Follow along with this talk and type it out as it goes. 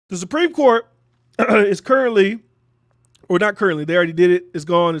The Supreme Court is currently, or not currently, they already did it. It's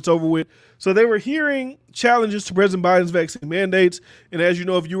gone. It's over with. So they were hearing challenges to President Biden's vaccine mandates. And as you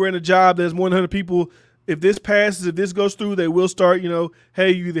know, if you were in a job that's more than 100 people, if this passes, if this goes through, they will start,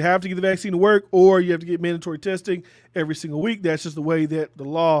 hey, you either have to get the vaccine to work or you have to get mandatory testing every single week. That's just the way that the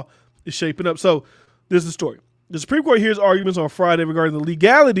law is shaping up. So this is the story. The Supreme Court hears arguments on Friday regarding the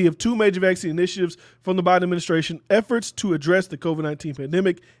legality of two major vaccine initiatives from the Biden administration efforts to address the COVID-19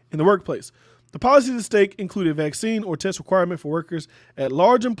 pandemic in the workplace. The policies at stake include a vaccine or test requirement for workers at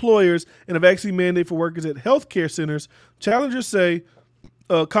large employers and a vaccine mandate for workers at healthcare centers. Challengers say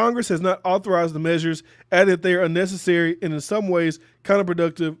Congress has not authorized the measures, adding that they are unnecessary and in some ways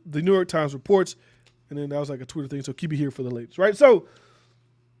counterproductive. The New York Times reports, and then that was like a Twitter thing, so keep it here for the latest, right? So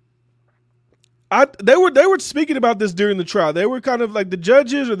they were speaking about this during the trial. They were kind of like the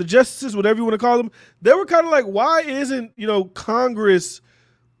judges or the justices, whatever you want to call them. They were kind of like, why isn't, Congress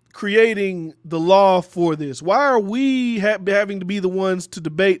creating the law for this? Why are we having to be the ones to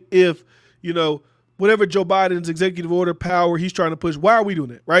debate if, whatever Joe Biden's executive order power he's trying to push, why are we doing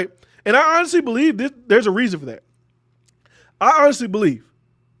that, right? And I honestly believe there's a reason for that. I honestly believe,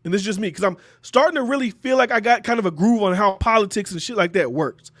 and this is just me, because I'm starting to really feel like I got kind of a groove on how politics and shit like that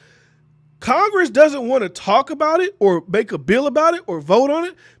works. Congress doesn't want to talk about it or make a bill about it or vote on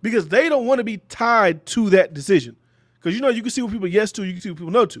it because they don't want to be tied to that decision. Because, you can see what people yes to, you can see what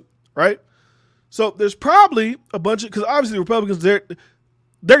people no to, right? So there's probably a bunch of, because obviously the Republicans, they're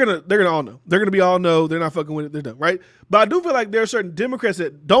gonna all know. They're gonna be all no. They're not fucking with it. They're done, right? But I do feel like there are certain Democrats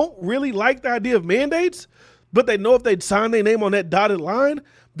that don't really like the idea of mandates, but they know if they'd sign their name on that dotted line,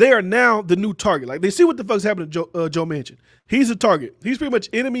 they are now the new target. Like they see what the fuck's happening to Joe Manchin. He's a target. He's pretty much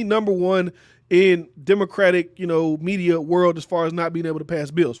enemy number one in Democratic, media world as far as not being able to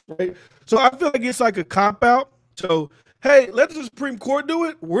pass bills, right? So I feel like it's like a cop out. So hey, let the Supreme Court do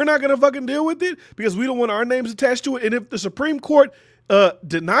it. We're not gonna fucking deal with it because we don't want our names attached to it. And if the Supreme Court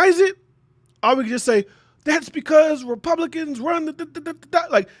denies it, I would just say that's because Republicans run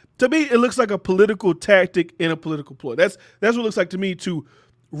like, to me, it looks like a political tactic and a political ploy. That's what it looks like to me, to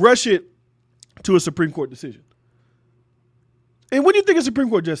rush it to a Supreme Court decision. And what do you think of Supreme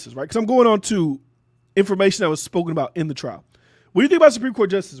Court justice, right? Because I'm going on to information that was spoken about in the trial. What do you think about Supreme Court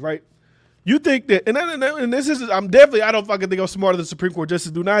justice, right? You think that, and this is, I don't fucking think I'm smarter than Supreme Court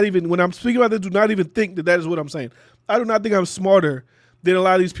justice. Do not even, when I'm speaking about this, do not even think that is what I'm saying. I do not think I'm smarter than a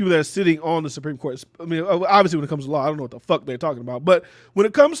lot of these people that are sitting on the Supreme Court. I mean, obviously when it comes to law, I don't know what the fuck they're talking about. But when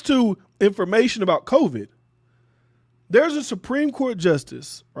it comes to information about COVID, there's a Supreme Court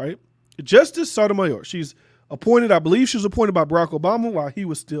justice, right? Justice Sotomayor. She's appointed, I believe she was appointed by Barack Obama while he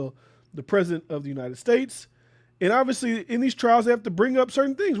was still the president of the United States. And obviously in these trials, they have to bring up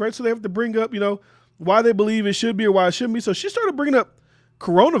certain things, right? So they have to bring up, why they believe it should be or why it shouldn't be. So she started bringing up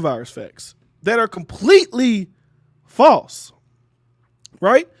coronavirus facts that are completely false,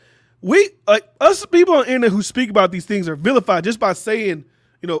 right? We, like us people on the internet who speak about these things are vilified just by saying,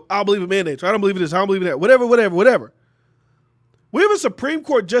 I believe in mandates, or I don't believe in this, I don't believe in that, whatever. We have a Supreme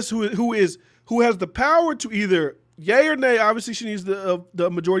Court justice who has the power to either yay or nay. Obviously she needs the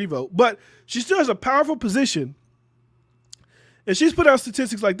majority vote, but she still has a powerful position. And she's put out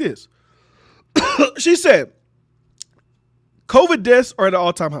statistics like this. She said, COVID deaths are at an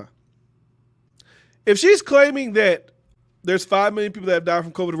all-time high. If she's claiming that there's 5 million people that have died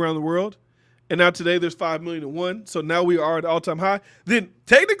from COVID around the world, and now today there's 5,000,001, so now we are at an all-time high, then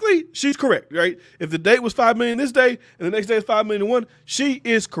technically she's correct, right? If the date was 5 million this day, and the next day is 5,000,001, she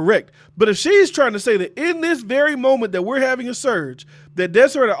is correct. But if she's trying to say that in this very moment that we're having a surge, that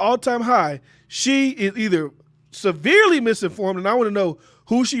deaths are at an all-time high, she is either severely misinformed, and I want to know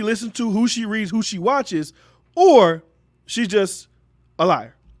who she listens to, who she reads, who she watches, or she's just a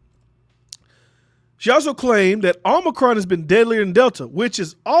liar. She also claimed that Omicron has been deadlier than Delta, which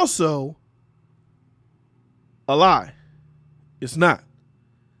is also a lie. It's not.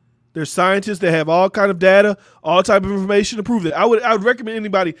 There's scientists that have all kind of data, all type of information to prove that. I would recommend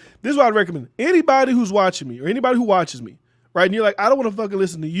anybody, this is what I'd recommend. Anybody who's watching me or anybody who watches me, right? And you're like, I don't want to fucking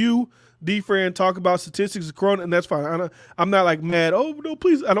listen to you, D-Fran, talk about statistics of corona, and that's fine. I'm not like mad. Oh, no,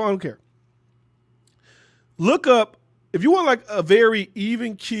 please. I don't care. Look up, if you want like a very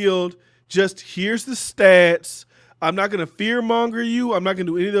even keeled, just here's the stats. I'm not going to fear monger you. I'm not going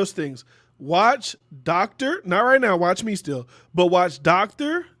to do any of those things. Watch Dr. Not right now, watch me still, but watch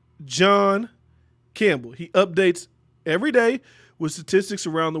Dr. John Campbell. He updates every day with statistics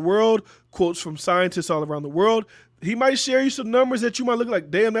around the world, quotes from scientists all around the world. He might share you some numbers that you might look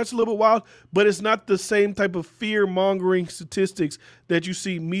like, damn, that's a little bit wild, but it's not the same type of fear-mongering statistics that you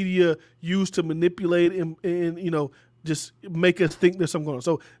see media use to manipulate and just make us think there's something going on.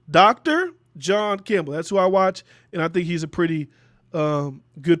 So Dr. John Campbell, that's who I watch, and I think he's a pretty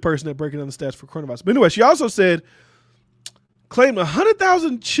good person at breaking down the stats for coronavirus. But anyway, she also claimed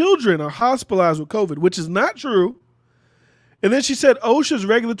 100,000 children are hospitalized with COVID, which is not true. And then she said OSHA's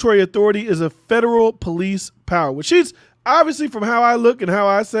regulatory authority is a federal police power, which she's obviously, from how I look and how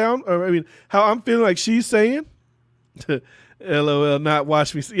I sound, or I mean, how I'm feeling like she's saying, LOL, not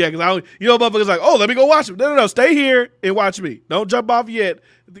watch me. Yeah, because motherfuckers like, oh, let me go watch him. No, stay here and watch me. Don't jump off yet.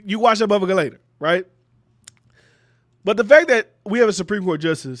 You watch that motherfucker later, right? But the fact that we have a Supreme Court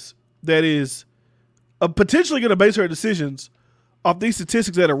justice that is potentially going to base her decisions off these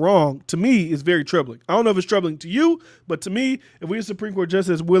statistics that are wrong, to me, is very troubling. I don't know if it's troubling to you, but to me, if we have a Supreme Court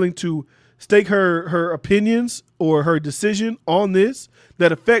justice that's willing to stake her opinions or her decision on this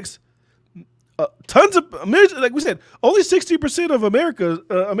that affects tons of, like we said, only 60% of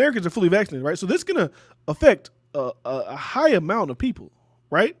Americans are fully vaccinated, right? So this is going to affect a high amount of people,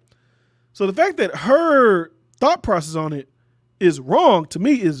 right? So the fact that her thought process on it is wrong, to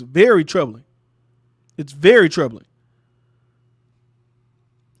me, is very troubling. It's very troubling.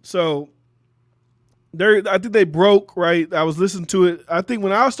 So I think they broke, right? I was listening to it. I think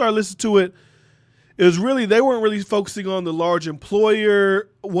when I started listening to it, it was really, they weren't really focusing on the large employer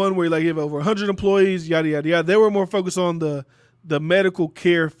one where like you have over 100 employees, yada, yada, yada. They were more focused on the medical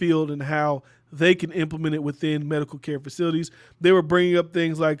care field and how they can implement it within medical care facilities. They were bringing up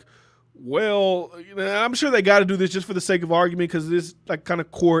things like, well, I'm sure they got to do this just for the sake of argument because it is like kind of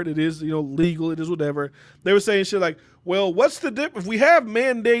court. It is, legal. It is whatever. They were saying shit like, well, what's the difference? If we have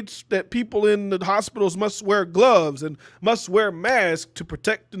mandates that people in the hospitals must wear gloves and must wear masks to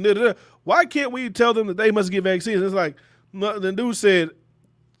protect, why can't we tell them that they must get vaccines? It's like, the dude said,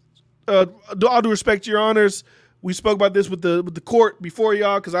 all due respect to your honors, we spoke about this with the court before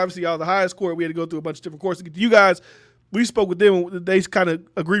y'all, because obviously y'all the highest court. We had to go through a bunch of different courts to get to you guys. We spoke with them, and they kind of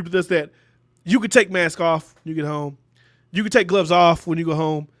agreed with us that you could take mask off when you get home. You could take gloves off when you go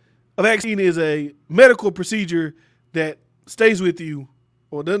home. A vaccine is a medical procedure that stays with you,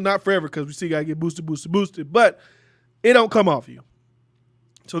 well, not forever because we still got to get boosted, but it don't come off you.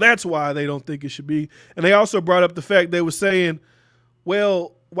 So that's why they don't think it should be. And they also brought up the fact they were saying,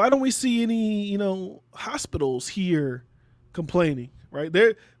 well, why don't we see any, hospitals here complaining, right?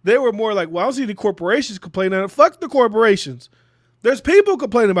 They were more like, well, I don't see any corporations complaining. Fuck the corporations. There's people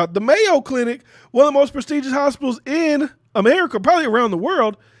complaining about it. The Mayo Clinic, one of the most prestigious hospitals in America, probably around the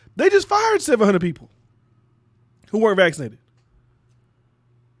world. They just fired 700 people who weren't vaccinated.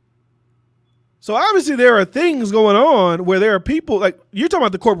 So obviously there are things going on where there are people, like you're talking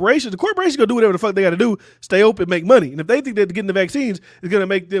about the corporations. The corporations going to do whatever the fuck they got to do, stay open, make money. And if they think that getting the vaccines is going to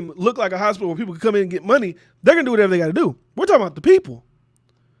make them look like a hospital where people can come in and get money, they're going to do whatever they got to do. We're talking about the people.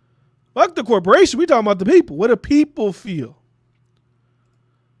 Fuck the corporation. We're talking about the people. What do people feel?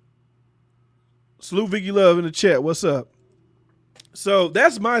 Salute Vicky Love in the chat. What's up? So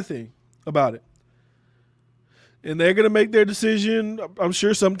that's my thing about it. And they're going to make their decision, I'm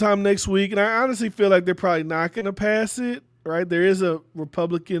sure, sometime next week. And I honestly feel like they're probably not going to pass it, right? There is a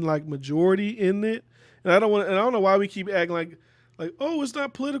Republican majority in it. And I don't know why we keep acting like, oh, it's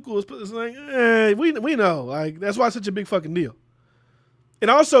not political. It's like, we know. Like, that's why it's such a big fucking deal.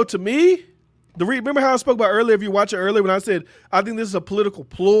 And also, to me, remember how I spoke about earlier, if you watch it earlier, when I said, I think this is a political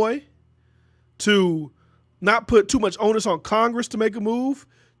ploy to not put too much onus on Congress to make a move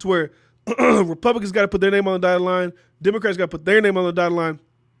to where Republicans got to put their name on the dotted line. Democrats got to put their name on the dotted line.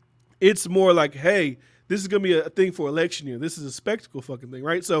 It's more like, hey, this is going to be a thing for election year. This is a spectacle fucking thing,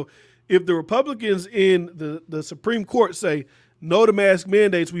 right? So if the Republicans in the Supreme Court say no to mask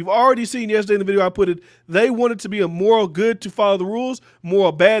mandates, we've already seen yesterday in the video I put it, they want it to be a moral good to follow the rules,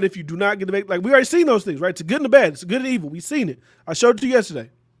 moral bad if you do not get the vaccine. Like, we already seen those things, right? It's a good and a bad. It's a good and evil. We've seen it. I showed it to you yesterday.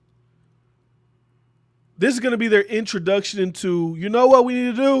 This is going to be their introduction into, you know what we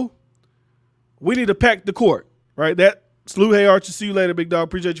need to do? We need to pack the court, right? That salute, hey Archie, see you later, big dog.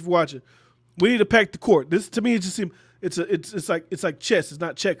 Appreciate you for watching. We need to pack the court. This to me, it just seems it's like chess. It's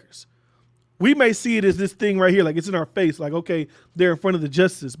not checkers. We may see it as this thing right here, like it's in our face, like okay, they're in front of the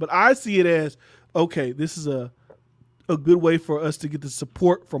justice. But I see it as okay, this is a good way for us to get the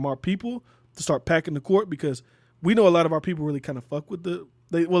support from our people to start packing the court because we know a lot of our people really kind of fuck with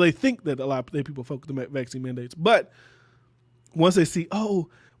they think that a lot of people fuck with the vaccine mandates, but once they see, oh,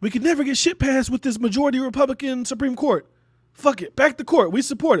 we could never get shit passed with this majority Republican Supreme Court. Fuck it. Back the court. We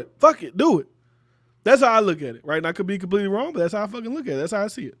support it. Fuck it. Do it. That's how I look at it, right? And I could be completely wrong, but that's how I fucking look at it. That's how I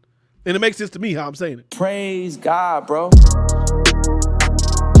see it. And it makes sense to me how I'm saying it. Praise God, bro.